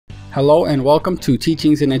Hello and welcome to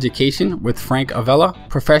Teachings in Education with Frank Avella,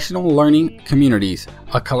 Professional Learning Communities,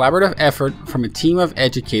 a collaborative effort from a team of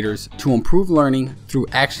educators to improve learning through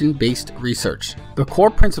action-based research. The core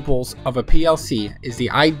principles of a PLC is the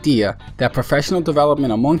idea that professional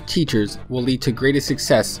development among teachers will lead to greater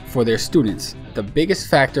success for their students. The biggest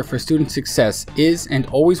factor for student success is and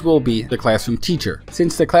always will be the classroom teacher.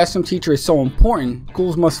 Since the classroom teacher is so important,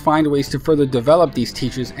 schools must find ways to further develop these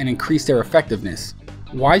teachers and increase their effectiveness.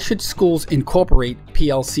 Why should schools incorporate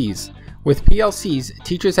PLCs? With PLCs,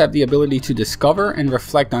 teachers have the ability to discover and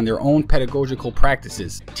reflect on their own pedagogical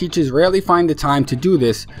practices. Teachers rarely find the time to do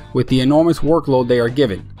this with the enormous workload they are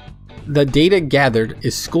given. The data gathered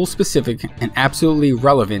is school-specific and absolutely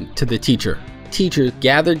relevant to the teacher. Teachers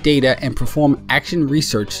gather data and perform action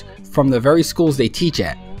research from the very schools they teach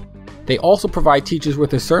at. They also provide teachers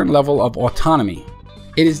with a certain level of autonomy.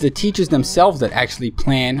 It is the teachers themselves that actually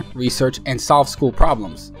plan, research, and solve school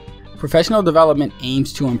problems. Professional development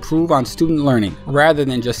aims to improve on student learning rather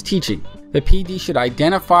than just teaching. The PD should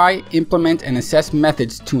identify, implement, and assess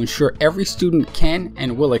methods to ensure every student can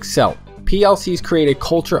and will excel. PLCs create a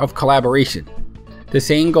culture of collaboration. The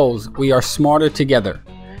saying goes, "We are smarter together."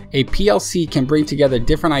 A PLC can bring together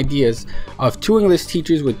different ideas of two English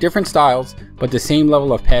teachers with different styles but the same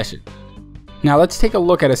level of passion. Now let's take a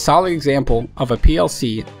look at a solid example of a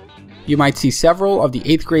PLC. You might see several of the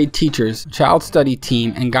 8th grade teachers, child study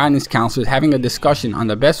team, and guidance counselors having a discussion on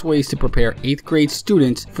the best ways to prepare 8th grade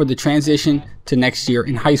students for the transition to next year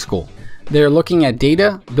in high school. They're looking at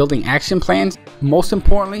data, building action plans. Most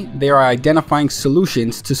importantly, they are identifying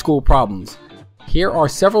solutions to school problems. Here are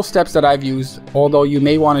several steps that I've used, although you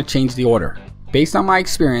may want to change the order. Based on my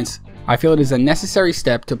experience, I feel it is a necessary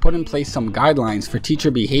step to put in place some guidelines for teacher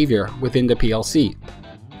behavior within the PLC.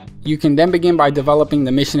 You can then begin by developing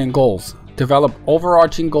the mission and goals. Develop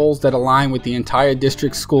overarching goals that align with the entire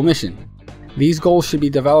district's school mission. These goals should be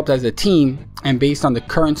developed as a team and based on the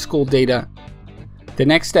current school data. The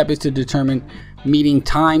next step is to determine meeting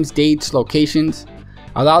times, dates, locations.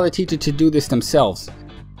 Allow the teacher to do this themselves.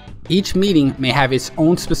 Each meeting may have its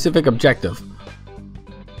own specific objective.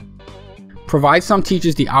 Provide some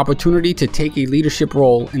teachers the opportunity to take a leadership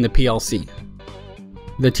role in the PLC.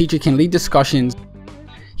 The teacher can lead discussions.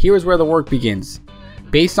 Here is where the work begins.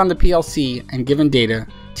 Based on the PLC and given data,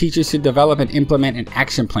 teachers should develop and implement an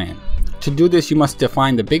action plan. To do this, you must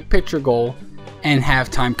define the big picture goal and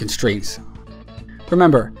have time constraints.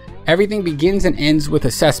 Remember, everything begins and ends with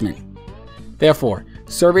assessment. Therefore,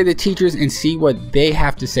 survey the teachers and see what they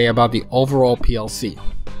have to say about the overall PLC.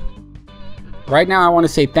 Right now, I want to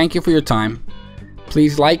say thank you for your time.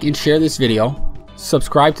 Please like and share this video,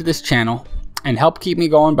 subscribe to this channel, and help keep me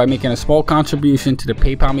going by making a small contribution to the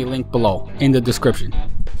PayPal me link below in the description.